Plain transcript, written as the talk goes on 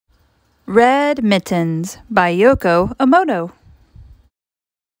Red Mittens by Yoko Imoto.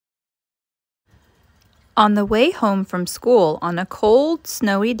 On the way home from school on a cold,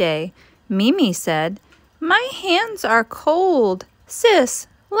 snowy day, Mimi said, "My hands are cold. Sis,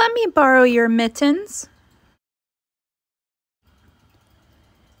 let me borrow your mittens."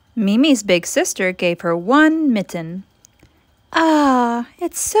 Mimi's big sister gave her one mitten. "Ah,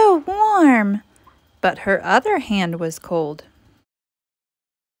 it's so warm." But her other hand was cold.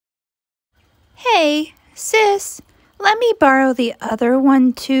 "Hey, sis, let me borrow the other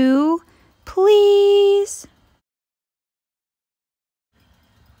one too, please."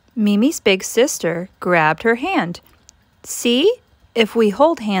 Mimi's big sister grabbed her hand. "See, if we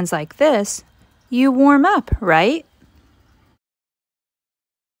hold hands like this, you warm up, right?"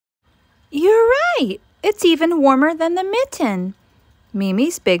 "You're right. It's even warmer than the mitten."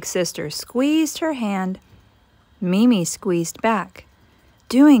 Mimi's big sister squeezed her hand. Mimi squeezed back.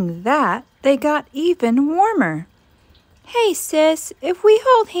 Doing that, they got even warmer. "Hey, sis, if we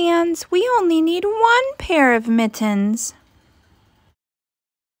hold hands, we only need one pair of mittens."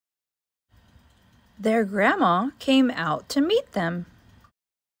 Their grandma came out to meet them.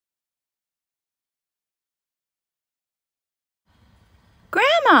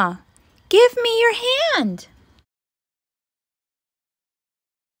 "Grandma, give me your hand."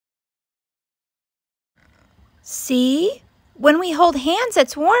 "See? When we hold hands,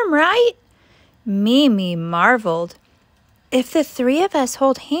 it's warm, right?" Mimi marveled. "If the three of us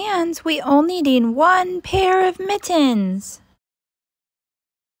hold hands, we only need one pair of mittens."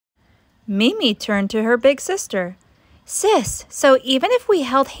 Mimi turned to her big sister. "Sis, so even if we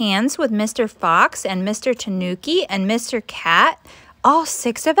held hands with Mr. Fox and Mr. Tanuki and Mr. Cat, all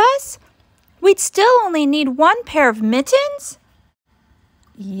six of us, we'd still only need one pair of mittens?"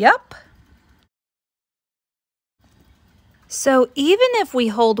 "Yup." "So even if we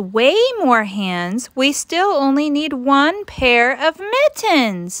hold way more hands, we still only need one pair of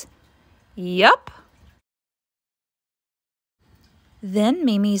mittens?" "Yup." Then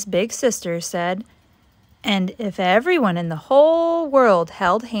Mimi's big sister said, "And if everyone in the whole world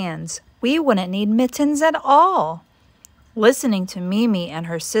held hands, we wouldn't need mittens at all." Listening to Mimi and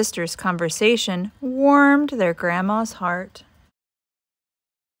her sister's conversation warmed their grandma's heart.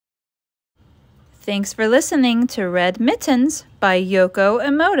 Thanks for listening to Red Mittens by Yoko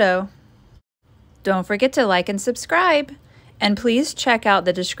Imoto. Don't forget to like and subscribe. And please check out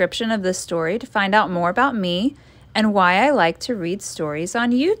the description of this story to find out more about me and why I like to read stories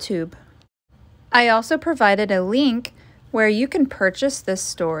on YouTube. I also provided a link where you can purchase this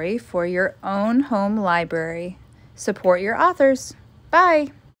story for your own home library. Support your authors. Bye!